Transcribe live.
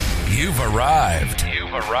You've arrived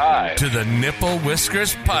to the Nipple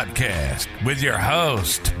Whiskers Podcast with your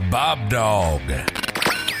host,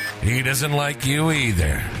 BobDawg. He doesn't like you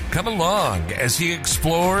either. Come along as he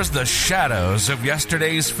explores the shadows of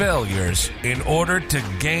yesterday's failures in order to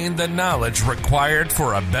gain the knowledge required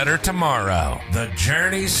for a better tomorrow. The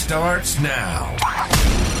journey starts now.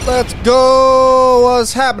 Let's go.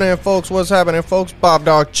 What's happening, folks?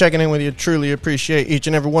 BobDawg checking in with you. Truly appreciate each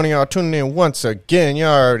and every one of y'all tuning in once again. Y'all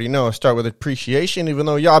already know I start with appreciation, even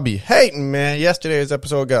though y'all be hating, man. Yesterday's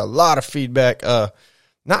episode got a lot of feedback.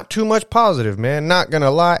 Not too much positive, man. Not gonna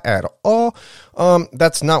lie at all.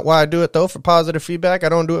 That's not why I do it, though, for positive feedback. I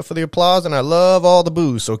don't do it for the applause, and I love all the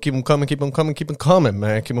boos. So keep them coming, man.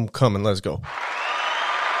 Keep them coming. Let's go.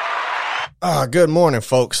 Good morning,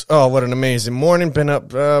 folks. Oh, what an amazing morning. Been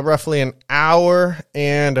up roughly an hour,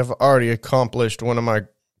 and I've already accomplished one of my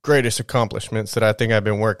greatest accomplishments that I think I've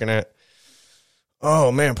been working at.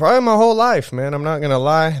 Oh, man, probably my whole life, man. I'm not going to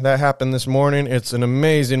lie. That happened this morning. It's an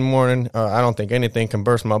amazing morning. I don't think anything can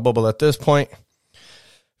burst my bubble at this point.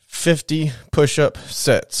 50 push-up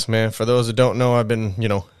sets, man. For those that don't know, I've been,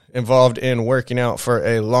 involved in working out for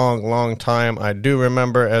a long time. I do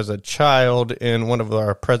remember as a child in one of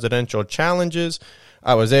our presidential challenges,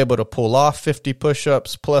 I was able to pull off 50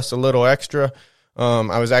 push-ups plus a little extra.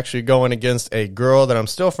 I was actually going against a girl that I'm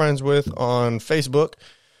still friends with on Facebook,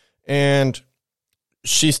 and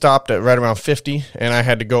she stopped at right around 50, and I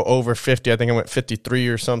had to go over 50. I think I went 53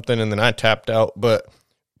 or something, and then I tapped out, but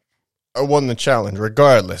I won the challenge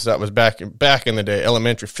regardless. That was back in the day,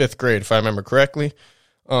 elementary, 5th grade, if I remember correctly.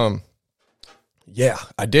 Yeah,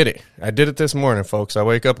 I did it. I did it this morning, folks. I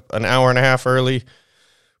wake up an hour and a half early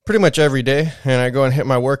pretty much every day, and I go and hit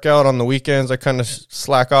my workout. On the weekends, I kind of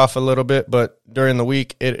slack off a little bit, but during the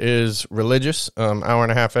week, it is religious, hour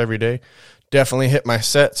and a half every day. Definitely hit my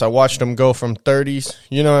sets. I watched them go from 30s,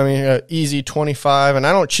 easy 25, and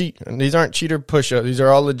I don't cheat. And these aren't cheater push-ups. These are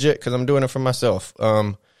all legit because I'm doing it for myself.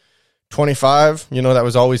 25, that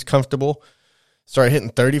was always comfortable. Started hitting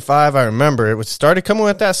 35. I remember it started coming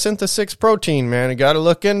with that Synthesis protein, man. You got to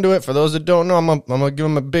look into it. For those that don't know, I'm gonna give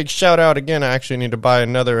them a big shout out again. I actually need to buy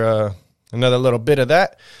another little bit of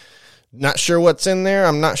that. Not sure what's in there.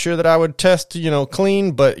 I'm not sure that I would test,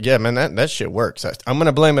 clean, but yeah, man, that shit works. I'm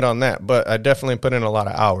gonna blame it on that, but I definitely put in a lot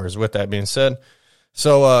of hours. With that being said,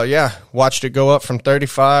 so watched it go up from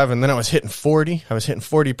 35, and then I was hitting 40. I was hitting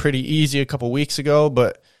 40 pretty easy a couple weeks ago,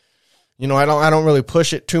 but I don't really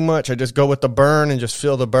push it too much. I just go with the burn and just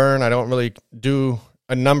feel the burn. I don't really do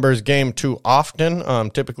a numbers game too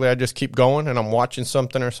often. Typically, I just keep going, and I'm watching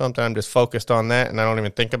something or something. I'm just focused on that, and I don't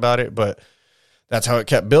even think about it. But that's how it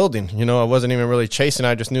kept building. I wasn't even really chasing.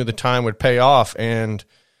 I just knew the time would pay off. And,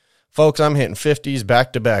 folks, I'm hitting 50s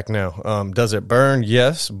back-to-back now. Does it burn?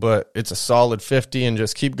 Yes, but it's a solid 50, and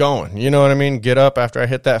just keep going. You know what I mean? Get up after I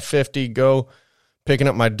hit that 50, go picking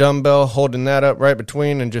up my dumbbell, holding that up right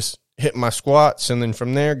between, and just hit my squats, and then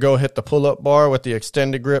from there go hit the pull-up bar with the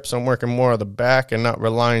extended grips. I'm working more of the back and not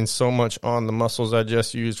relying so much on the muscles I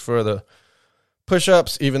just used for the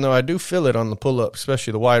push-ups, even though I do feel it on the pull-ups,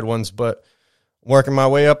 especially the wide ones, but working my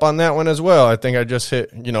way up on that one as well. I think I just hit,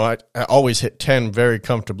 I always hit 10 very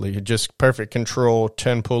comfortably, just perfect control,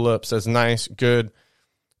 10 pull-ups. That's nice, good.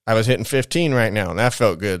 I was hitting 15 right now, and that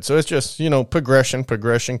felt good. So it's just,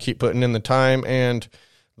 progression, keep putting in the time, and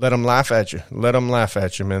let them laugh at you.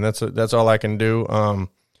 Man. That's all I can do.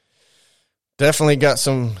 Definitely got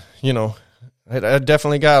some, I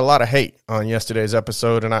definitely got a lot of hate on yesterday's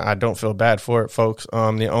episode, and I don't feel bad for it, folks.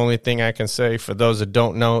 The only thing I can say, for those that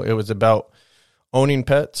don't know, it was about owning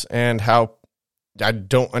pets and how I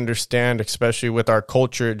don't understand, especially with our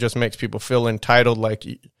culture. It just makes people feel entitled, like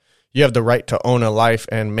you have the right to own a life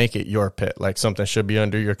and make it your pet, like something should be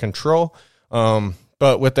under your control.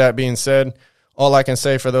 But with that being said, all I can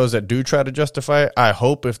say for those that do try to justify it, I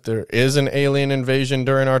hope if there is an alien invasion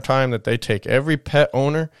during our time that they take every pet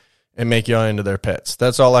owner and make y'all into their pets.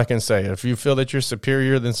 That's all I can say. If you feel that you're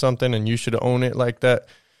superior than something and you should own it like that,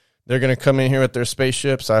 they're going to come in here with their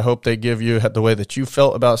spaceships. I hope they give you the way that you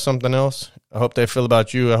felt about something else. I hope they feel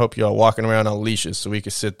about you. I hope y'all walking around on leashes so we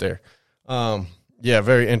can sit there.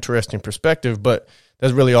 Very interesting perspective, but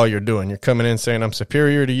that's really all you're doing. You're coming in saying, I'm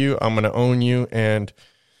superior to you. I'm going to own you, and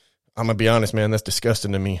I'm going to be honest, man, that's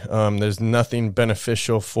disgusting to me. There's nothing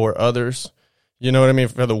beneficial for others. You know what I mean?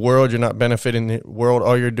 For the world, you're not benefiting the world.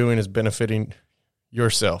 All you're doing is benefiting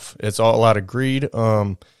yourself. It's all a lot of greed.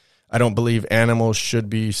 I don't believe animals should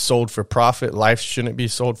be sold for profit. Life shouldn't be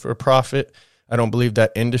sold for profit. I don't believe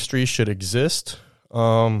that industry should exist.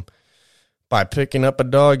 By picking up a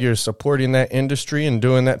dog, you're supporting that industry and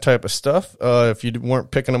doing that type of stuff. If you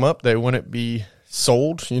weren't picking them up, they wouldn't be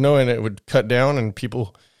sold, and it would cut down, and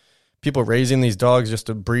people raising these dogs just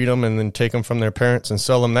to breed them and then take them from their parents and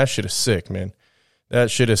sell them. That shit is sick, man. That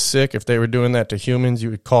shit is sick. If they were doing that to humans,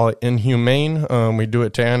 you would call it inhumane. We do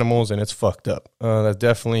it to animals, and it's fucked up. That's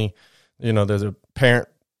definitely, there's a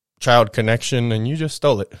parent-child connection, and you just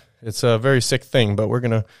stole it. It's a very sick thing, but we're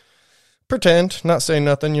going to pretend, not say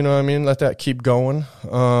nothing, you know what I mean? Let that keep going.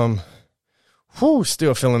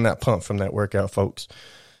 Still feeling that pump from that workout, folks.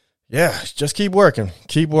 Yeah, just keep working.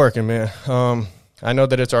 Keep working, man. I know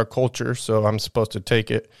that it's our culture, so I'm supposed to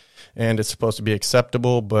take it, and it's supposed to be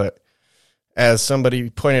acceptable, but as somebody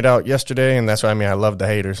pointed out yesterday, and that's what I mean, I love the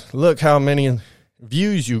haters. Look how many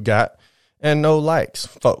views you got and no likes,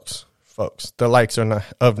 folks. The likes are not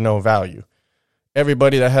of no value.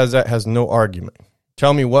 Everybody that has that has no argument.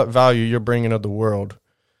 Tell me what value you're bringing to the world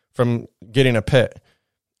from getting a pet.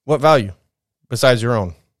 What value besides your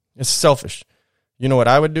own? It's selfish. You know what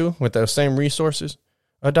I would do with those same resources?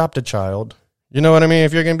 Adopt a child. You know what I mean?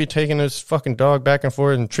 If you're going to be taking this fucking dog back and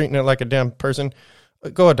forth and treating it like a damn person,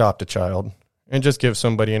 go adopt a child and just give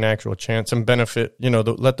somebody an actual chance and benefit,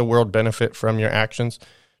 let the world benefit from your actions,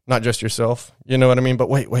 not just yourself. You know what I mean? But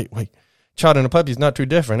wait. Child and a puppy is not too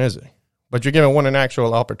different, is it? But you're giving one an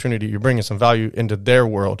actual opportunity. You're bringing some value into their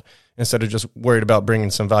world instead of just worried about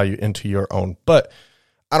bringing some value into your own. But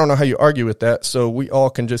I don't know how you argue with that. So we all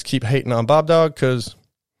can just keep hating on BobDawg because,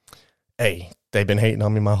 hey, they've been hating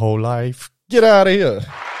on me my whole life. Get out of here.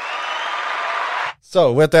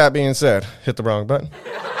 So with that being said, hit the wrong button.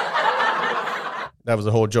 That was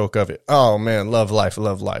the whole joke of it. Oh, man, love life.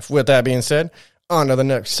 With that being said, on to the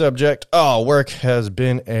next subject. Oh, work has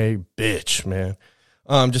been a bitch, man.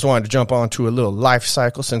 Just wanted to jump on to a little life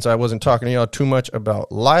cycle since I wasn't talking to y'all too much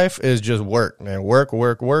about life. Is just work, man.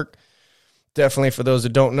 Work. Definitely, for those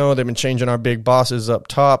that don't know, they've been changing our big bosses up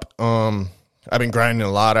top. I've been grinding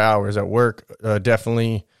a lot of hours at work.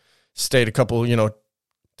 Definitely stayed a couple, I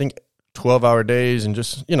think 12-hour days and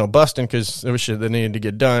just, busting because there was shit that needed to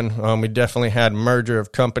get done. We definitely had merger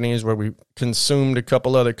of companies where we consumed a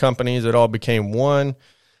couple other companies that all became one.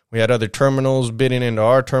 We had other terminals bidding into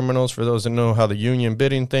our terminals. For those that know how the union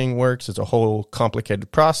bidding thing works, it's a whole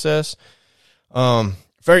complicated process.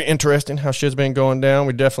 Very interesting how shit's been going down.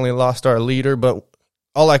 We definitely lost our leader, but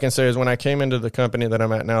all I can say is when I came into the company that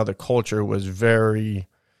I'm at now, the culture was very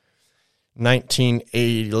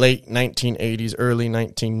 1980, late 1980s, early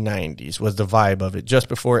 1990s was the vibe of it, just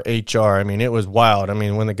before HR. I mean, it was wild. I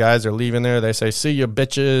mean, when the guys are leaving there, they say, "See you,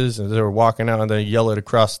 bitches," and they're walking out and they yell it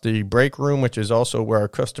across the break room, which is also where our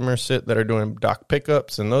customers sit that are doing dock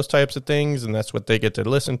pickups and those types of things, and that's what they get to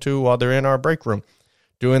listen to while they're in our break room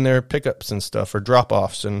doing their pickups and stuff or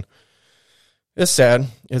drop-offs. And it's sad.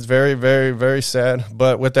 It's very, very, very sad.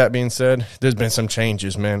 But with that being said, there's been some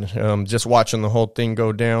changes, man. Just watching the whole thing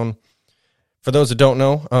go down. For those that don't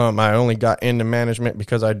know, I only got into management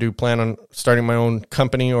because I do plan on starting my own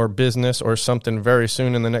company or business or something very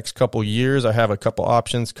soon in the next couple years. I have a couple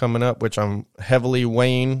options coming up, which I'm heavily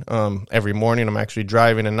weighing. Every morning I'm actually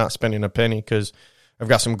driving and not spending a penny because I've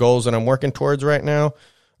got some goals that I'm working towards right now,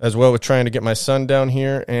 as well with trying to get my son down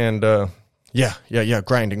here. And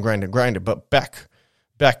grinding. But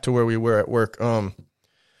back to where we were at work.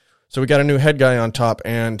 So we got a new head guy on top,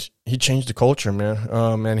 and he changed the culture, man.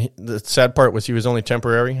 And the sad part was he was only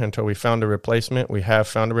temporary until we found a replacement. We have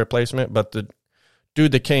found a replacement, but the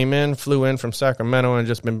dude that came in flew in from Sacramento and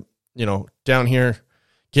just been, down here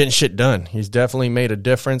getting shit done. He's definitely made a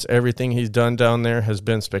difference. Everything he's done down there has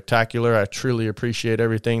been spectacular. I truly appreciate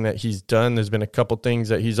everything that he's done. There's been a couple things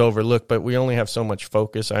that he's overlooked, but we only have so much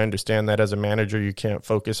focus. I understand that as a manager, you can't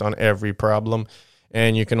focus on every problem,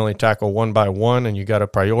 and you can only tackle one by one, and you got to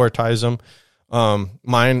prioritize them.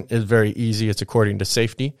 Mine is very easy. It's according to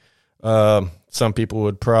safety. Some people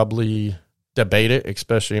would probably debate it,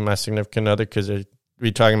 especially my significant other, because they'd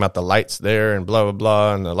be talking about the lights there and blah, blah,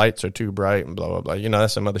 blah, and the lights are too bright and blah, blah, blah.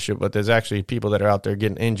 That's some other shit, but there's actually people that are out there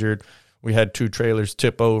getting injured. We had 2 trailers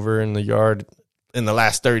tip over in the yard in the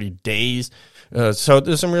last 30 days. So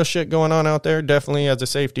there's some real shit going on out there. Definitely, as a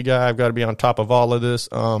safety guy, I've got to be on top of all of this.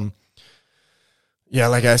 Yeah,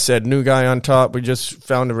 like I said, new guy on top. We just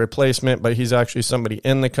found a replacement, but he's actually somebody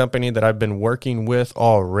in the company that I've been working with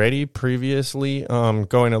already previously,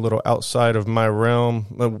 going a little outside of my realm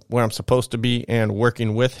where I'm supposed to be and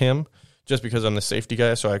working with him just because I'm the safety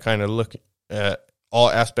guy. So I kind of look at all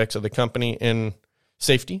aspects of the company in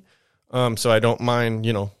safety. So I don't mind,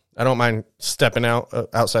 I don't mind stepping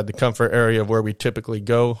outside the comfort area of where we typically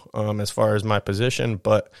go as far as my position,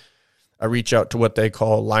 but I reach out to what they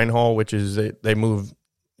call line haul, which is they move,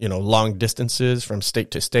 long distances from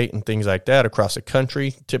state to state and things like that across the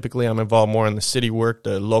country. Typically, I'm involved more in the city work,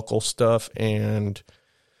 the local stuff, and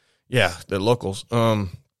the locals. So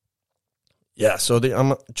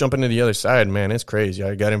I'm jumping to the other side, man. It's crazy.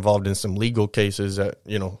 I got involved in some legal cases that,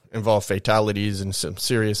 involve fatalities and some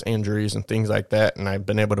serious injuries and things like that, and I've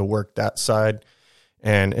been able to work that side.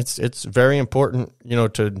 And it's very important,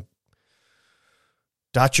 to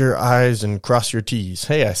dot your I's and cross your T's.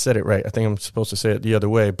 Hey, I said it right. I think I'm supposed to say it the other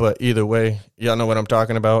way, but either way, y'all know what I'm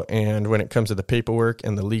talking about. And when it comes to the paperwork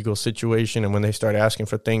and the legal situation, and when they start asking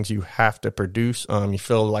for things you have to produce, you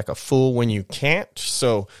feel like a fool when you can't.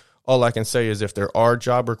 So all I can say is if there are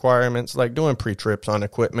job requirements, like doing pre-trips on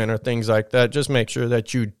equipment or things like that, just make sure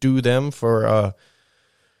that you do them for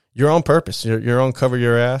your own purpose, your own cover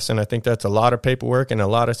your ass. And I think that's a lot of paperwork in a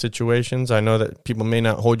lot of situations. I know that people may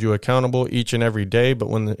not hold you accountable each and every day, but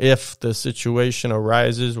if the situation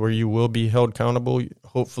arises where you will be held accountable,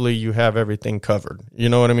 hopefully you have everything covered. You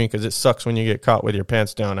know what I mean? Because it sucks when you get caught with your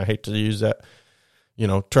pants down. I hate to use that,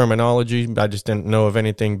 terminology. I just didn't know of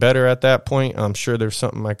anything better at that point. I'm sure there's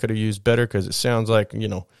something I could have used better because it sounds like,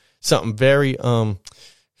 something very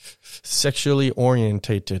sexually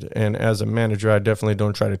orientated, and as a manager I definitely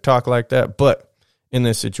don't try to talk like that, but in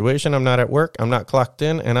this situation I'm not at work, I'm not clocked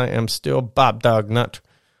in, and I am still BobDawg, not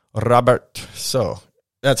Robert. So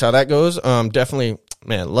that's how that goes. Definitely,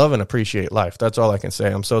 man, love and appreciate life. That's all I can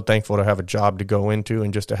say. I'm so thankful to have a job to go into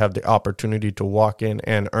and just to have the opportunity to walk in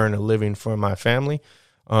and earn a living for my family.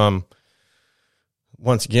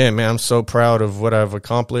 Once again, man, I'm so proud of what I've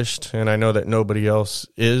accomplished, and I know that nobody else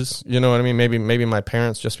is. You know what I mean? Maybe my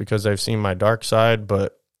parents, just because they've seen my dark side.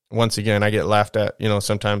 But once again, I get laughed at,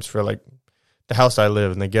 sometimes for like the house I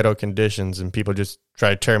live in, the ghetto conditions, and people just try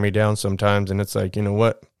to tear me down sometimes. And it's like, you know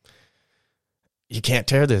what? You can't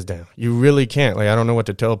tear this down. You really can't. Like, I don't know what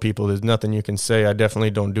to tell people. There's nothing you can say. I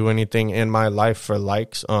definitely don't do anything in my life for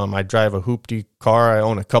likes. I drive a hoopty car. I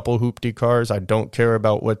own a couple hoopty cars. I don't care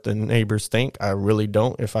about what the neighbors think. I really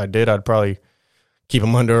don't. If I did, I'd probably keep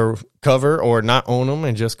them under cover or not own them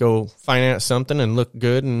and just go finance something and look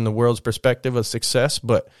good in the world's perspective of success.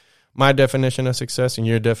 But my definition of success and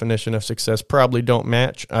your definition of success probably don't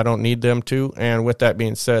match. I don't need them to. And with that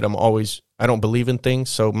being said, I don't believe in things.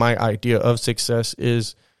 So my idea of success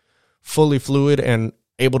is fully fluid and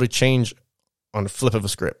able to change on the flip of a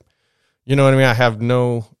script. You know what I mean? I have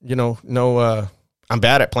I'm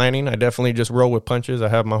bad at planning. I definitely just roll with punches. I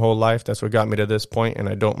have my whole life. That's what got me to this point, and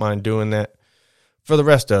I don't mind doing that for the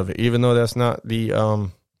rest of it, even though that's not the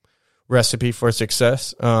recipe for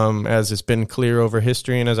success. As it's been clear over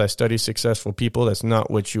history and as I study successful people, that's not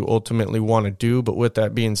what you ultimately want to do. But with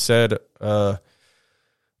that being said,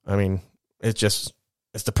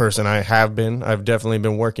 it's the person I have been. I've definitely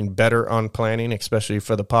been working better on planning, especially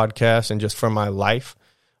for the podcast and just for my life.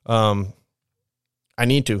 I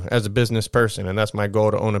need to as a business person, and that's my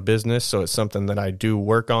goal, to own a business. So it's something that I do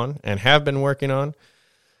work on and have been working on.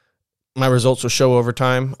 My results will show over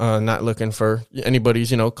time. Not looking for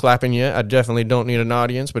anybody's, clapping yet. I definitely don't need an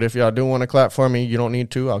audience, but if y'all do want to clap for me, you don't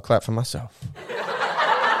need to. I'll clap for myself.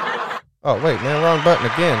 Oh, wait, man, wrong button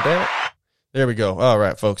again, damn it. There we go. All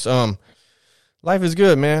right, folks. Life is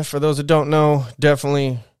good, man. For those that don't know,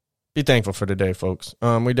 definitely be thankful for today, folks.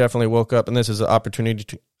 We definitely woke up, and this is an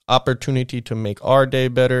opportunity to make our day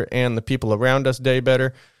better and the people around us day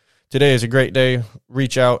better. Today is a great day.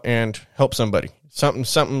 Reach out and help somebody.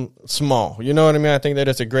 Something small. You know what I mean? I think that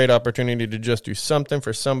it's a great opportunity to just do something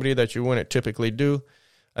for somebody that you wouldn't typically do.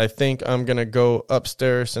 I think I'm going to go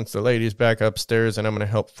upstairs since the lady's back upstairs, and I'm going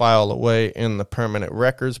to help file away in the permanent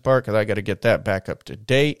records part because I got to get that back up to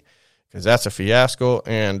date because that's a fiasco.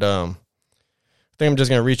 And I think I'm just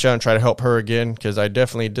going to reach out and try to help her again because I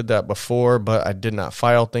definitely did that before, but I did not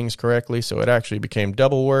file things correctly, so it actually became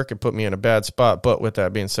double work. It put me in a bad spot, but with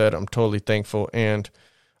that being said, I'm totally thankful, and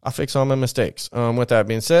I'll fix all my mistakes. With that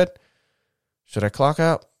being said, should I clock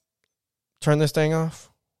out, turn this thing off,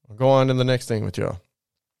 or go on to the next thing with y'all?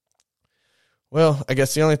 Well, I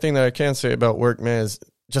guess the only thing that I can say about work, man, is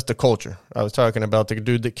just the culture. I was talking about the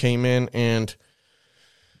dude that came in, and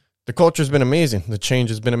the culture's been amazing. The change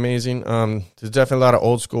has been amazing. There's definitely a lot of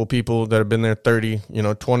old school people that have been there 20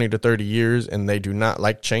 to 30 years, and they do not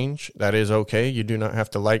like change. That is okay. You do not have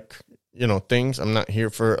to like, things. I'm not here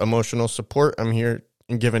for emotional support. I'm here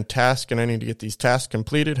and given tasks, and I need to get these tasks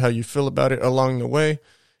completed. How you feel about it along the way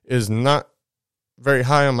is not very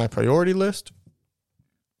high on my priority list.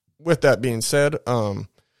 With that being said,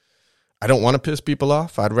 I don't want to piss people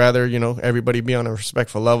off. I'd rather, everybody be on a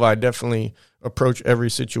respectful level. I definitely approach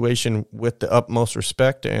every situation with the utmost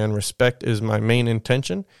respect, and respect is my main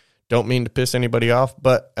intention. Don't mean to piss anybody off,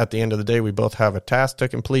 but at the end of the day, we both have a task to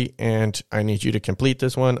complete, and I need you to complete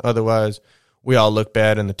this one. Otherwise, we all look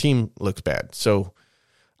bad and the team looks bad. So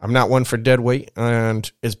I'm not one for dead weight, and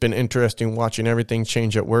it's been interesting watching everything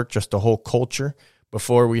change at work, just the whole culture.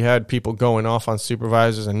 Before, we had people going off on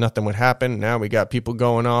supervisors and nothing would happen. Now we got people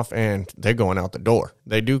going off and they're going out the door.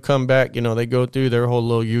 They do come back, they go through their whole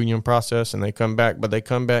little union process and they come back, but they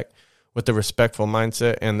come back with a respectful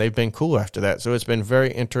mindset, and they've been cool after that. So it's been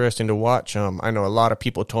very interesting to watch. I know a lot of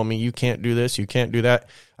people told me, you can't do this, you can't do that.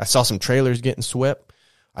 I saw some trailers getting swept.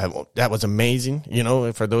 That was amazing.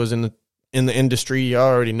 For those in the industry, you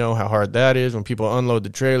already know how hard that is. When people unload the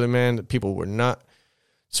trailer, man, the people were not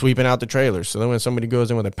sweeping out the trailers. So then when somebody goes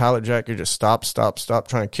in with a pallet jack, you just stop, trying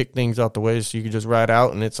to kick things out the way so you can just ride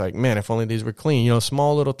out. And it's like, man, if only these were clean,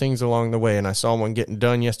 small little things along the way. And I saw one getting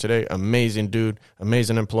done yesterday. Amazing dude,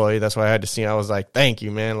 amazing employee. That's why I had to see. I was like, thank you,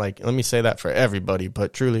 man. Like, let me say that for everybody,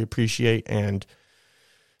 but truly appreciate. And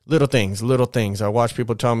little things. I watch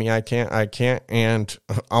people tell me I can't, and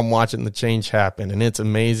I'm watching the change happen, and it's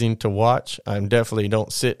amazing to watch. I definitely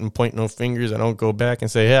don't sit and point no fingers. I don't go back and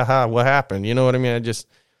say, yeah, what happened? You know what I mean? I just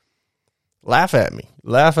laugh at me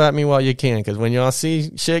while you can, because when y'all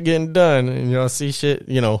see shit getting done and y'all see shit,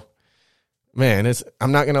 man,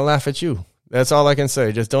 I'm not going to laugh at you. That's all I can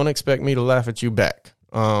say. Just don't expect me to laugh at you back.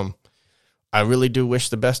 I really do wish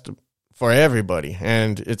the best for everybody,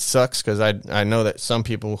 and it sucks because I know that some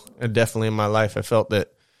people, definitely in my life, I felt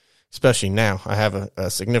that, especially now, I have a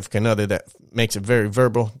significant other that makes it very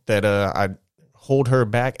verbal, that I hold her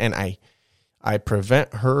back and I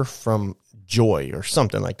prevent her from joy or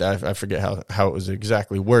something like that. I forget how it was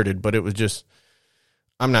exactly worded, but it was just,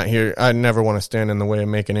 I'm not here. I never want to stand in the way of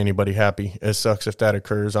making anybody happy. It sucks if that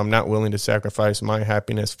occurs. I'm not willing to sacrifice my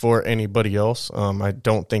happiness for anybody else. I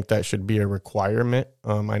don't think that should be a requirement.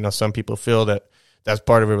 I know some people feel that that's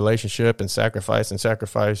part of a relationship and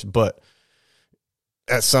sacrifice, but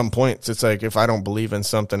at some points, it's like, if I don't believe in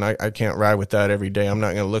something, I can't ride with that every day. I'm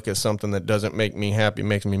not going to look at something that doesn't make me happy,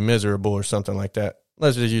 makes me miserable or something like that.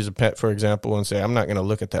 Let's just use a pet, for example, and say, I'm not going to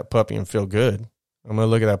look at that puppy and feel good. I'm going to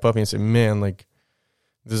look at that puppy and say, man, like,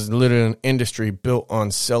 this is literally an industry built on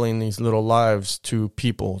selling these little lives to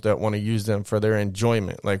people that want to use them for their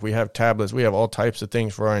enjoyment. Like, we have tablets, we have all types of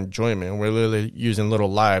things for our enjoyment, and we're literally using little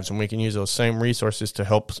lives, and we can use those same resources to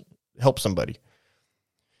help somebody.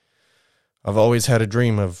 I've always had a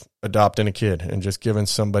dream of adopting a kid and just giving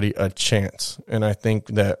somebody a chance. And I think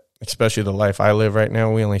that, especially the life I live right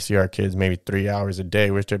now, we only see our kids maybe 3 hours a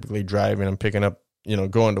day. We're typically driving and picking up,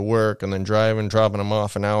 going to work and then driving, dropping them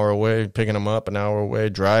off an hour away, picking them up an hour away,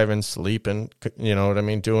 driving, sleeping,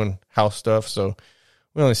 doing house stuff. So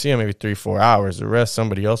we only see them maybe 3-4 hours. The rest,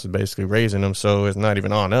 somebody else is basically raising them, so it's not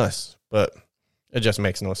even on us. But it just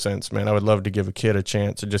makes no sense, man. I would love to give a kid a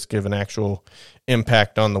chance to just give an actual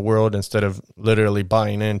impact on the world instead of literally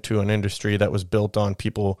buying into an industry that was built on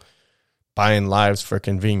people buying lives for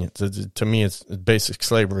convenience. To me, it's basic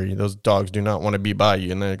slavery. Those dogs do not want to be by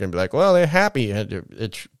you, and they're going to be like, well, they're happy.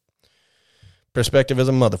 It's perspective is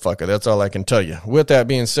a motherfucker. That's all I can tell you. With that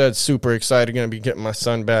being said, super excited. Going to be getting my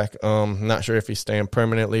son back. Not sure if he's staying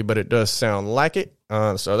permanently, but it does sound like it.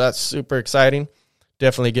 So that's super exciting.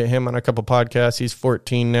 Definitely get him on a couple podcasts. He's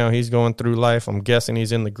 14 now. He's going through life. I'm guessing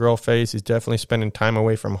he's in the girl phase. He's definitely spending time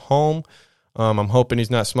away from home. I'm hoping he's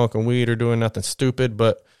not smoking weed or doing nothing stupid,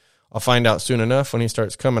 but I'll find out soon enough when he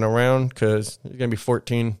starts coming around, because he's going to be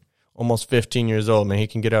 14, almost 15 years old, man. He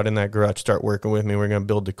can get out in that garage, start working with me. We're going to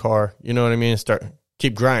build the car. You know what I mean?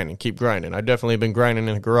 Keep grinding. I've definitely been grinding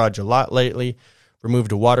in the garage a lot lately.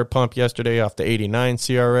 Removed a water pump yesterday off the 89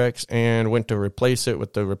 CRX and went to replace it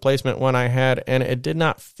with the replacement one I had, and it did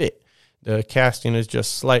not fit. The casting is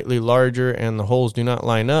just slightly larger, and the holes do not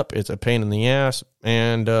line up. It's a pain in the ass,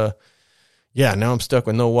 and now I'm stuck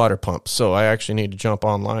with no water pump. So I actually need to jump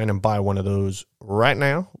online and buy one of those right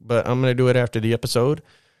now, but I'm going to do it after the episode.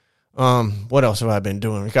 What else have I been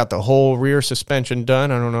doing? We got the whole rear suspension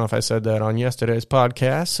done. I don't know if I said that on yesterday's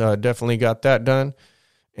podcast. Definitely got that done.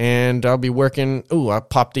 And I'll be working. I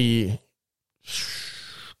popped the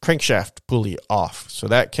crankshaft pulley off. So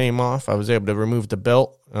that came off. I was able to remove the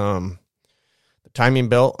belt, the timing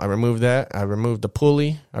belt. I removed that. I removed the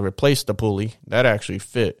pulley. I replaced the pulley. That actually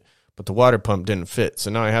fit, but the water pump didn't fit. So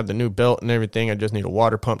now I have the new belt and everything. I just need a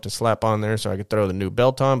water pump to slap on there so I could throw the new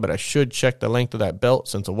belt on. But I should check the length of that belt.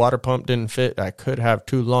 Since the water pump didn't fit, I could have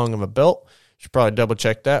too long of a belt. Should probably double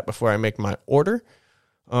check that before I make my order.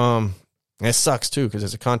 It sucks, too, because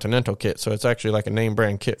it's a Continental kit, so it's actually like a name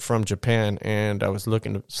brand kit from Japan, and I was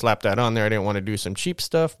looking to slap that on there. I didn't want to do some cheap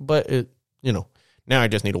stuff, but now I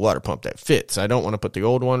just need a water pump that fits. I don't want to put the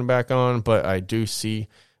old one back on, but I do see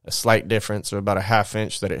a slight difference of about a half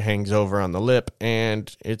inch that it hangs over on the lip,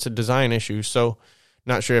 and it's a design issue. So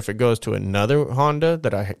not sure if it goes to another Honda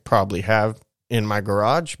that I probably have in my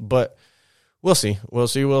garage, but we'll see. We'll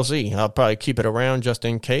see. I'll probably keep it around just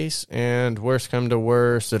in case, and worst come to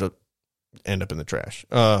worst, it'll end up in the trash,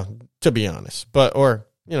 to be honest. But, or,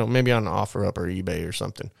 maybe on OfferUp or eBay or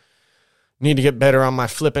something. Need to get better on my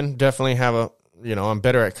flipping. Definitely have I'm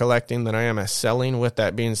better at collecting than I am at selling. With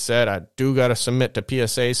that being said, I do got to submit to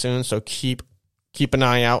PSA soon, so keep an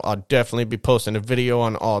eye out. I'll definitely be posting a video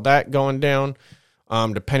on all that going down.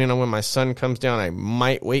 Depending on when my son comes down, I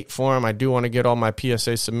might wait for him. I do want to get all my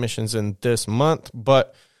PSA submissions in this month,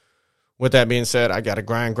 but with that being said, I got to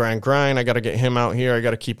grind. I got to get him out here. I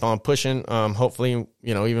got to keep on pushing. Hopefully,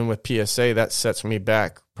 even with PSA, that sets me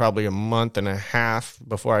back probably a month and a half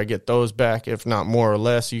before I get those back, if not more or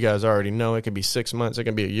less. You guys already know it could be 6 months. It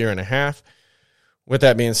could be a year and a half. With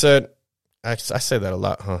that being said, I say that a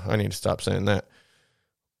lot, huh? I need to stop saying that.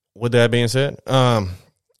 With that being said,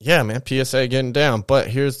 yeah, man, PSA getting down. But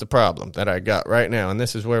here's the problem that I got right now, and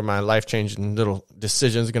this is where my life-changing little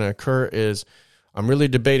decision is going to occur, is I'm really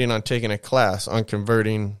debating on taking a class on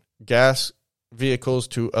converting gas vehicles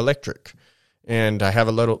to electric. And I have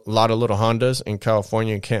a lot of little Hondas in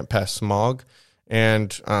California and can't pass smog.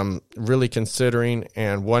 And I'm really considering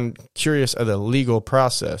and curious of the legal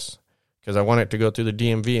process, because I want it to go through the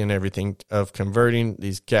DMV and everything, of converting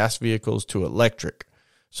these gas vehicles to electric.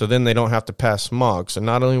 So then they don't have to pass smog. So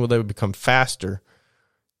not only will they become faster,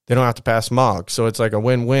 they don't have to pass smog. So it's like a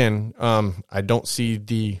win-win. I don't see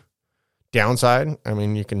the downside. I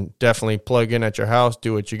mean, you can definitely plug in at your house,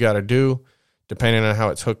 do what you got to do. Depending on how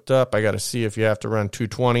it's hooked up, I got to see if you have to run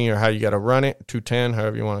 220 or how you got to run it, 210,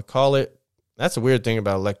 however you want to call it. That's a weird thing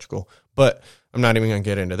about electrical, but I'm not even going to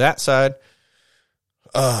get into that side.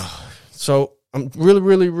 So I'm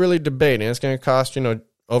really debating. It's going to cost,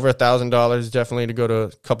 over $1,000 definitely to go to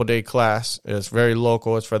a couple-day class. It's very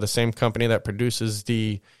local. It's for the same company that produces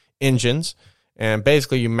the engines. And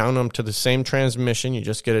basically, you mount them to the same transmission. You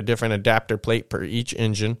just get a different adapter plate per each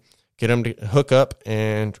engine. Get them to hook up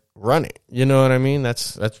and run it. You know what I mean?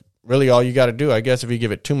 That's really all you got to do. I guess if you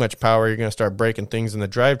give it too much power, you're going to start breaking things in the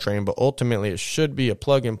drivetrain. But ultimately, it should be a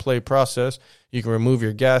plug-and-play process. You can remove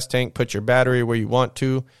your gas tank, put your battery where you want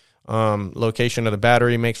to. Location of the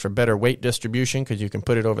battery makes for better weight distribution because you can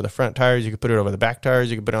put it over the front tires, you can put it over the back tires,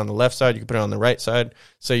 you can put it on the left side, you can put it on the right side.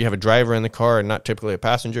 Say you have a driver in the car and not typically a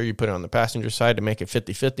passenger, you put it on the passenger side to make it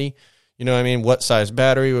 50-50. You know what I mean? What size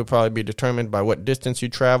battery would probably be determined by what distance you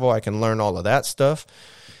travel. I can learn all of that stuff.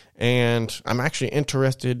 And I'm actually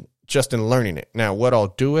interested just in learning it. Now, what I'll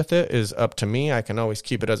do with it is up to me. I can always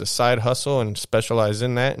keep it as a side hustle and specialize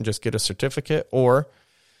in that and just get a certificate, or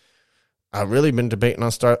I've really been debating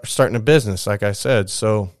on starting a business, like I said.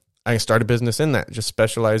 So I can start a business in that, just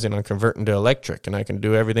specializing on converting to electric. And I can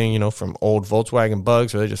do everything, from old Volkswagen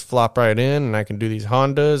Bugs where they just flop right in. And I can do these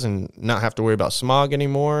Hondas and not have to worry about smog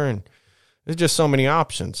anymore. And there's just so many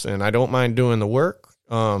options. And I don't mind doing the work.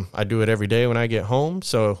 I do it every day when I get home.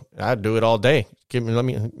 So I do it all day.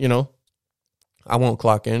 I won't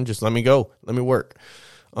clock in. Just let me go. Let me work.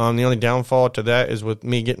 The only downfall to that is with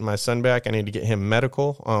me getting my son back, I need to get him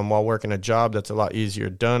medical while working a job. That's a lot easier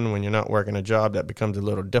done. When you're not working a job, that becomes a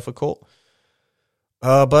little difficult.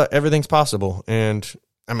 But everything's possible, and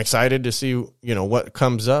I'm excited to see, what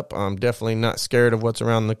comes up. I'm definitely not scared of what's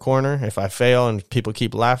around the corner. If I fail and people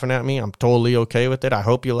keep laughing at me, I'm totally okay with it. I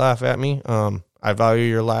hope you laugh at me. I value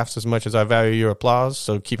your laughs as much as I value your applause,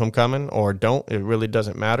 so keep them coming or don't. It really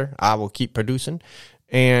doesn't matter. I will keep producing.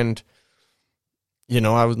 And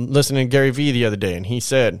I was listening to Gary Vee the other day, and he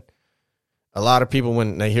said a lot of people,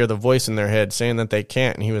 when they hear the voice in their head saying that they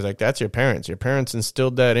can't, and he was like, that's your parents. Your parents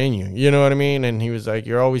instilled that in you. You know what I mean? And he was like,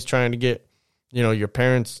 you're always trying to get, your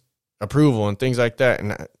parents' approval and things like that.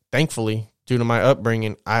 And thankfully, due to my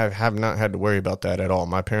upbringing, I have not had to worry about that at all.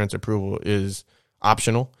 My parents' approval is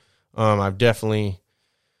optional. They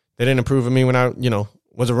didn't approve of me when I,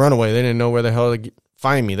 was a runaway. They didn't know where the hell to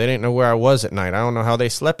find me. They didn't know where I was at night. I don't know how they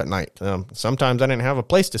slept at night. Sometimes I didn't have a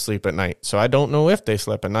place to sleep at night. So I don't know if they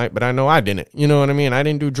slept at night, but I know I didn't. You know what I mean? I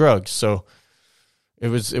didn't do drugs. So it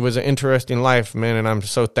was an interesting life, man, and I'm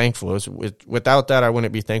so thankful. Without that, I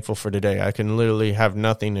wouldn't be thankful for today. I can literally have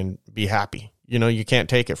nothing and be happy. You can't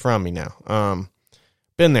take it from me now.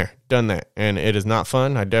 Been there, done that, and it is not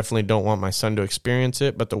fun. I definitely don't want my son to experience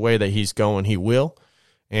it, but the way that he's going, he will.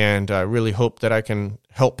 And I really hope that I can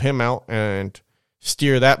help him out and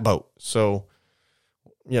steer that boat. So,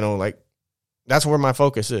 that's where my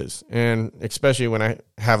focus is. And especially when I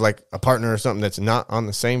have a partner or something that's not on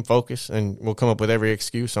the same focus, and we'll come up with every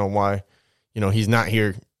excuse on why, he's not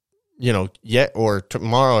here, yet or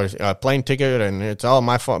tomorrow, a plane ticket, and it's all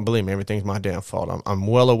my fault. Believe me, everything's my damn fault. I'm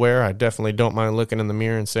well aware. I definitely don't mind looking in the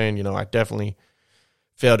mirror and saying, I definitely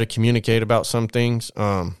failed to communicate about some things.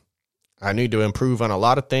 I need to improve on a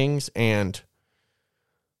lot of things, and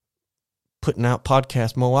putting out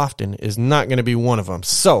podcasts more often is not going to be one of them.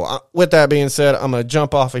 So with that being said, I'm going to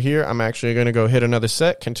jump off of here. I'm actually going to go hit another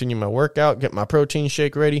set, continue my workout, get my protein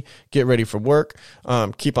shake ready, get ready for work,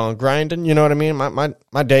 keep on grinding. You know what I mean?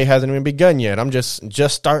 My day hasn't even begun yet. I'm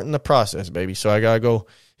just starting the process, baby. So I got to go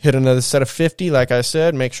hit another set of 50, like I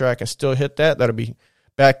said, make sure I can still hit that. That'll be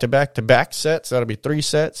back-to-back sets. That'll be 3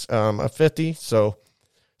 sets of 50. So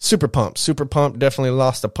super pumped. Definitely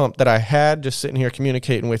lost the pump that I had just sitting here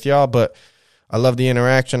communicating with y'all, but I love the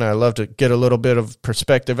interaction. I love to get a little bit of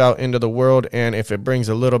perspective out into the world, and if it brings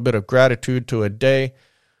a little bit of gratitude to a day,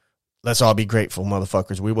 let's all be grateful,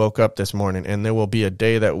 motherfuckers. We woke up this morning, and there will be a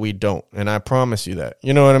day that we don't, and I promise you that.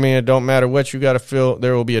 You know what I mean? It don't matter what you got to feel.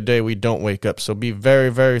 There will be a day we don't wake up, so be very,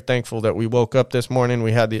 very thankful that we woke up this morning.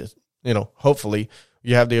 We had the, hopefully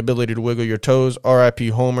you have the ability to wiggle your toes. R.I.P.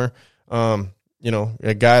 Homer. A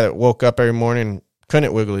guy that woke up every morning,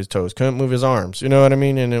 couldn't wiggle his toes, couldn't move his arms. You know what I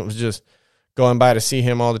mean? And it was just going by to see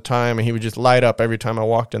him all the time, and he would just light up every time I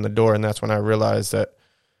walked in the door, and that's when I realized that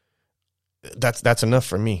that's enough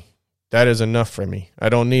for me. That is enough for me. I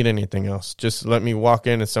don't need anything else. Just let me walk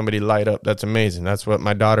in and somebody light up. That's amazing. That's what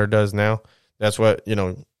my daughter does now. That's what,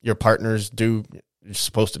 your partners do. You're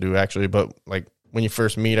supposed to do, actually, but like when you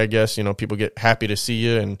first meet, I guess, people get happy to see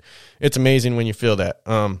you, and it's amazing when you feel that.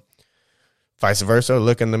 Vice versa,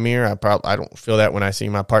 look in the mirror. I don't feel that when I see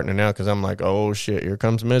my partner now, because I'm like, oh shit, here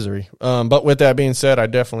comes misery. But with that being said, I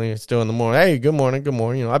definitely still in the morning. Hey, good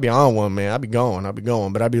morning. I be on one, man. I be going,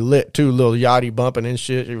 but I be lit too, little yachty bumping and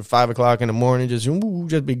shit. 5 o'clock in the morning, just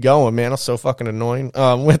be going, man. I'm so fucking annoying.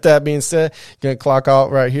 With that being said, gonna clock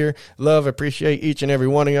out right here. Love, appreciate each and every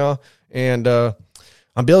one of y'all, and I'm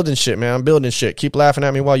building shit, man. I'm building shit. Keep laughing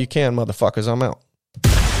at me while you can, motherfuckers. I'm out.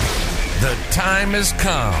 The time has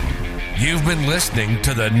come. You've been listening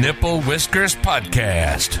to the Nipple Whiskers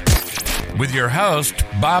Podcast with your host,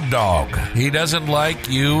 BobDawg. He doesn't like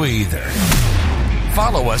you either.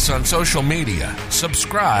 Follow us on social media,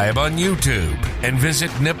 subscribe on YouTube, and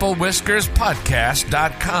visit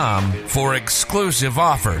nipplewhiskerspodcast.com for exclusive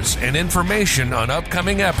offers and information on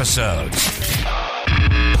upcoming episodes.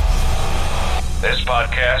 This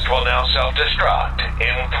podcast will now self-destruct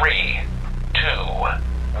in 3, 2,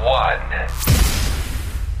 1.